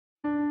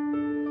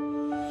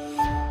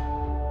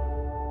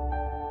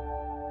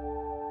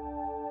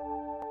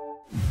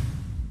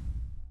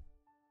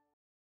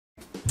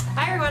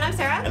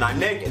And I'm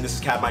Nick, and this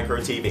is CAD Micro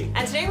TV.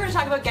 And today we're going to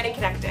talk about getting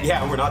connected.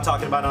 Yeah, and we're not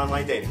talking about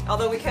online dating.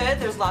 Although we could,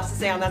 there's lots to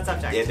say on that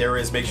subject. Yeah, there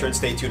is. Make sure and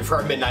stay tuned for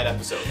our midnight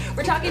episode.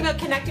 We're talking about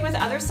connecting with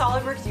other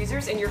SOLIDWORKS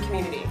users in your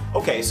community.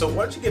 Okay, so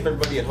why don't you give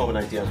everybody at home an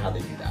idea on how they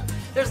do that?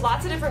 There's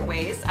lots of different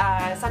ways,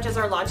 such as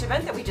our launch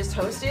event that we just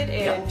hosted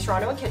in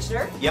Toronto and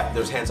Kitchener. Yep,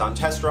 there's hands-on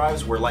test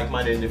drives where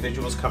like-minded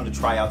individuals come to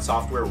try out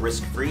software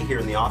risk-free here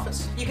in the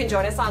office. You can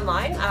join us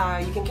online.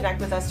 You can connect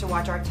with us to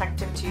watch our Tech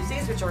Tip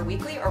Tuesdays, which are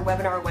weekly, or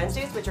Webinar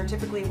Wednesdays, which are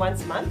typically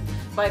once a month,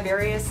 by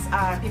various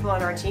people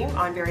on our team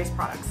on various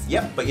products.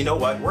 Yep, but you know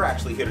what? We're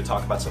actually here to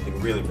talk about something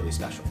really, really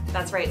special.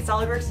 That's right,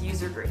 SOLIDWORKS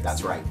user groups.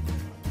 That's right.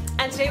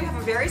 And today we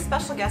have a very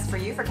special guest for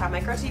you for CAD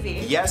Micro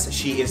TV. Yes,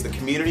 she is the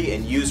Community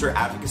and User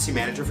Advocacy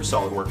Manager for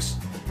SOLIDWORKS.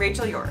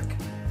 Rachel York.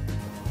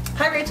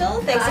 Hi Rachel,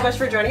 thanks so much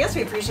for joining us.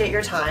 We appreciate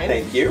your time.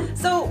 Thank you.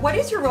 So what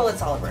is your role at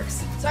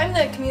SOLIDWORKS? So I'm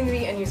the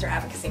Community and User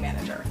Advocacy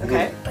Manager.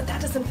 Okay. But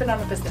that doesn't fit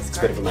on a business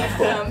card. It's a bit of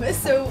a mouthful.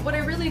 So what I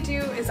really do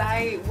is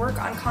I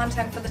work on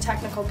content for the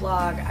technical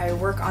blog, I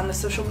work on the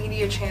social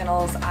media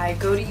channels, I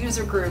go to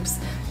user groups.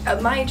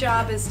 My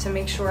job is to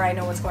make sure I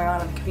know what's going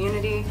on in the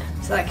community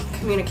so that I can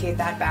communicate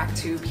that back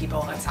to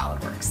people at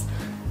SOLIDWORKS.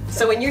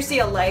 So when you see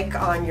a like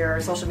on your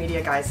social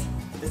media, guys,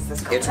 this is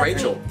this girl. It's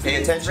Rachel.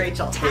 Pay attention.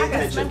 Rachel. Tag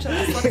us, mention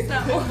us, let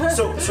us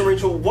know. So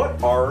Rachel,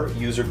 what are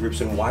user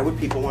groups and why would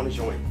people want to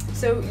join?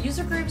 So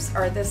user groups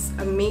are this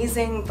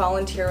amazing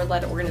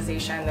volunteer-led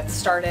organization that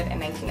started in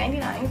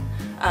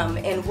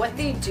 1999, and what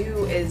they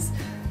do is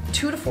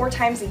 2 to 4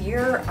 times a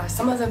year,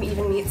 some of them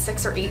even meet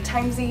 6 or 8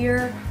 times a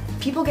year.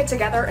 People get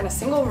together in a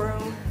single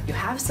room, you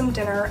have some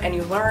dinner, and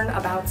you learn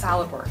about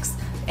SOLIDWORKS.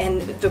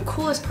 And the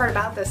coolest part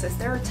about this is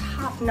they're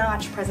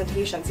top-notch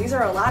presentations. These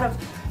are a lot of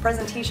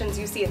presentations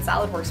you see at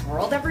SOLIDWORKS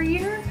World every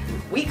year.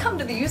 We come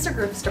to the user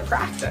groups to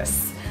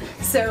practice.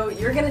 So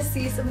you're going to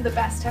see some of the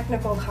best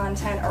technical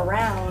content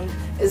around,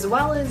 as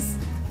well as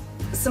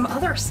some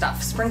other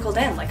stuff sprinkled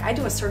in. Like I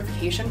do a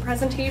certification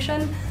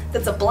presentation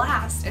that's a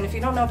blast, and if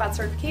you don't know about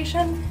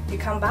certification, you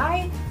come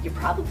by, you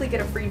probably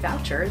get a free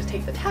voucher to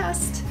take the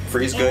test.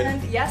 Free is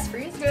good. Yes,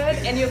 free is good,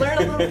 and you learn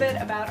a little bit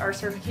about our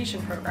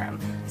certification program.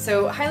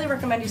 So highly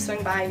recommend you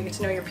swing by, you get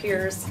to know your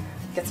peers,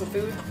 get some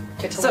food,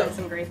 get to learn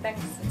some great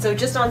things. So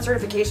just on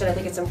certification, I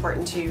think it's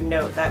important to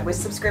note that with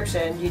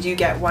subscription, you do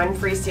get 1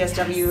 free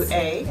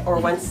CSWA or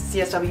 1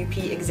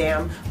 CSWP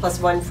exam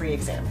plus 1 free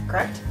exam,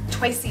 correct?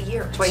 Twice a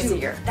year. Twice a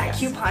year. That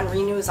coupon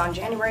renews on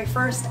January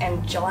 1st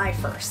and July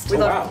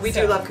 1st. We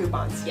do love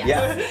coupons. Yes.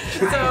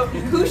 Yeah. So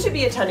who should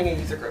be attending a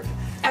user group?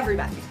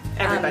 Everybody.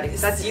 Everybody.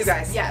 That's you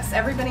guys. Yes,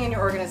 everybody in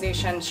your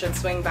organization should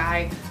swing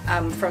by,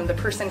 from the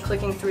person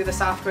clicking through the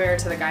software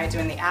to the guy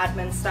doing the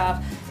admin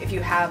stuff. If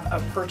you have a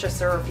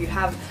purchaser, if you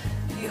have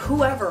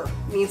whoever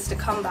needs to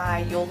come by,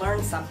 you'll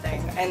learn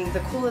something. And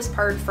the coolest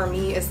part for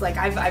me is, like,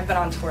 I've been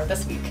on tour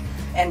this week,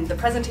 and the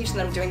presentation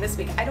that I'm doing this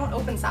week, I don't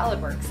open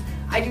SOLIDWORKS.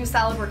 I do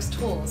SOLIDWORKS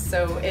tools.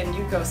 So, and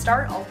you go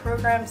start, all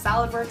program,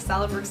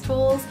 SOLIDWORKS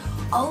tools,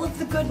 all of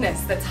the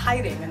goodness that's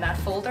hiding in that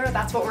folder,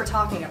 that's what we're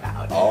talking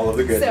about. All of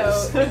the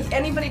goodness. So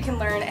anybody can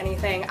learn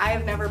anything. I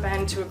have never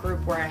been to a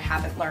group where I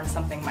haven't learned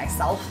something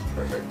myself.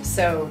 Perfect.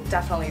 So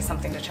definitely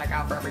something to check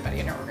out for everybody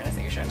in your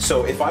organization.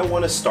 So if I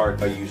want to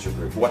start a user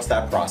group, what's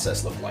that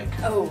process look like?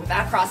 Oh,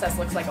 that process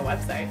looks like a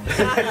website.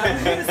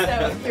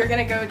 So you're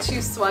going to go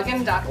to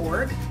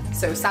swugn.org.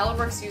 So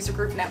SOLIDWORKS User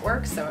Group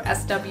Network, so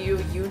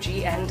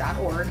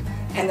swugn.org,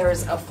 and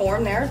there's a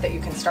form there that you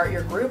can start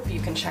your group. You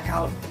can check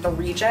out the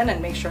region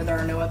and make sure there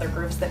are no other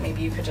groups that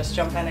maybe you could just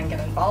jump in and get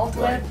involved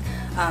with.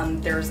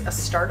 There's a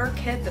starter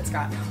kit that's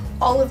got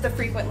all of the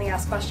frequently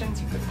asked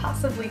questions you could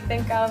possibly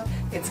think of.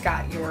 It's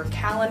got your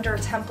calendar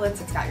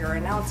templates, it's got your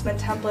announcement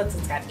templates,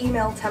 it's got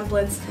email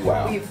templates.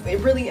 Wow. It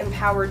really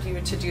empowered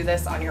you to do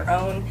this on your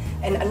own.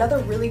 And another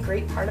really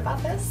great part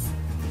about this,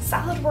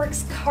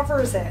 SOLIDWORKS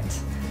covers it.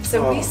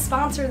 So we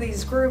sponsor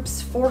these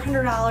groups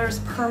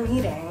 $400 per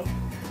meeting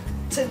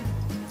to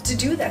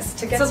do this,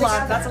 to get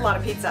together. That's a lot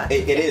of pizza.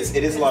 It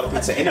is a lot of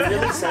pizza, and it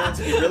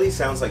really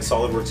sounds like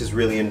SOLIDWORKS is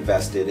really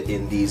invested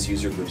in these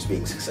user groups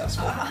being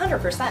successful.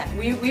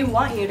 100%. We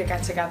want you to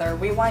get together.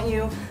 We want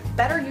you.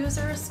 Better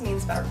users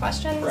means better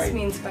questions,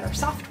 means better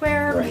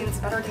software, means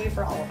better day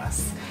for all of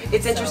us.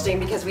 It's interesting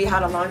because we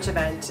had a launch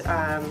event,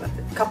 a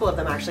couple of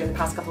them actually in the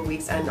past couple of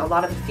weeks, and a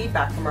lot of the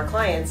feedback from our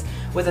clients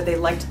was that they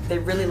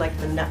really liked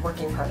the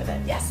networking part of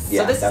it. Yes.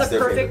 So this is a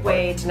perfect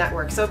way to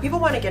network. So if people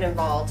want to get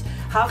involved,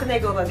 how can they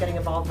go about getting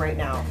involved right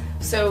now?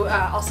 So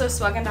also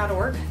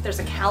swugn.org, there's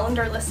a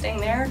calendar listing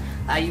there.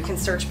 You can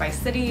search by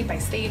city, by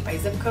state, by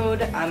zip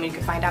code. You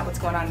can find out what's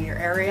going on in your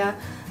area.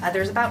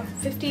 There's about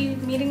 50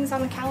 meetings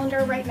on the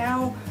calendar right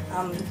now.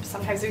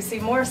 Sometimes we see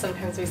more,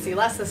 sometimes we see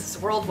less. This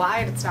is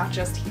worldwide, it's not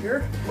just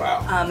here.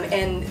 Wow.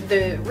 And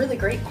the really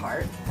great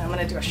part, I'm going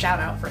to do a shout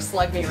out for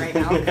Slug Me right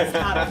now because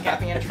Todd will get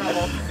me in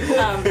trouble.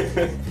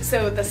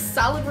 So the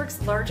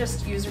SOLIDWORKS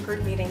largest user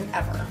group meeting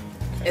ever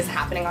is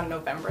happening on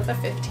November the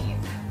 15th.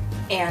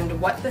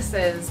 And what this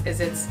is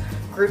it's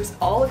groups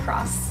all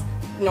across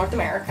North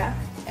America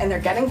and they're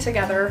getting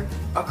together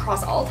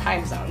across all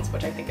time zones,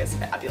 which I think is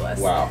fabulous.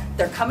 Wow.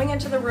 They're coming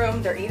into the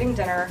room, they're eating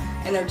dinner,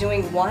 and they're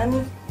doing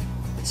one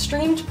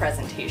streamed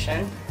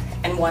presentation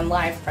and one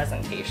live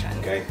presentation.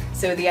 Okay.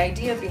 So the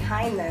idea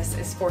behind this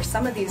is for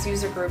some of these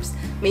user groups,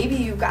 maybe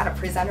you've got a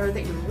presenter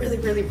that you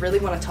really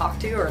want to talk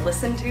to or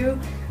listen to,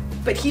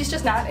 but he's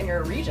just not in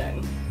your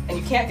region and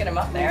you can't get him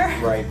up there.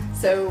 Right.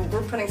 So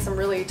we're putting some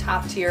really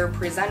top tier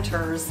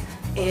presenters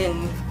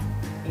in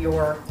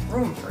your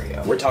room for you.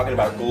 We're talking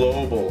about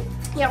global.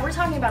 Yeah, we're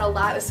talking about a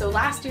lot. So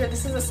last year,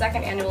 this is the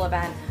second annual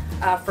event.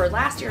 For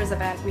last year's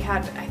event, we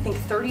had, I think,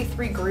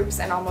 33 groups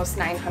and almost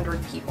 900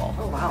 people.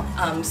 Oh,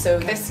 wow. So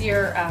this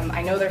year,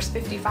 I know there's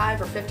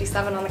 55 or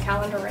 57 on the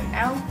calendar right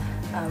now,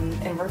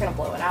 and we're going to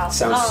blow it out.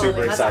 Sounds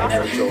super that's exciting,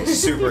 awesome. Rachel.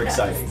 Super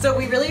exciting. So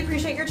we really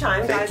appreciate your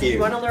time, Thank guys. you. If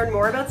you want to learn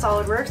more about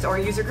SOLIDWORKS or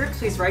user groups,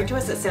 please write to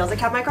us at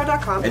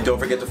sales@cadmicro.com. And don't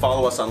forget to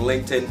follow us on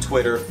LinkedIn,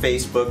 Twitter,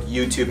 Facebook,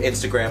 YouTube,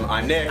 Instagram.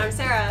 I'm Nick. I'm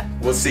Sarah.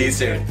 We'll see you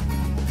soon.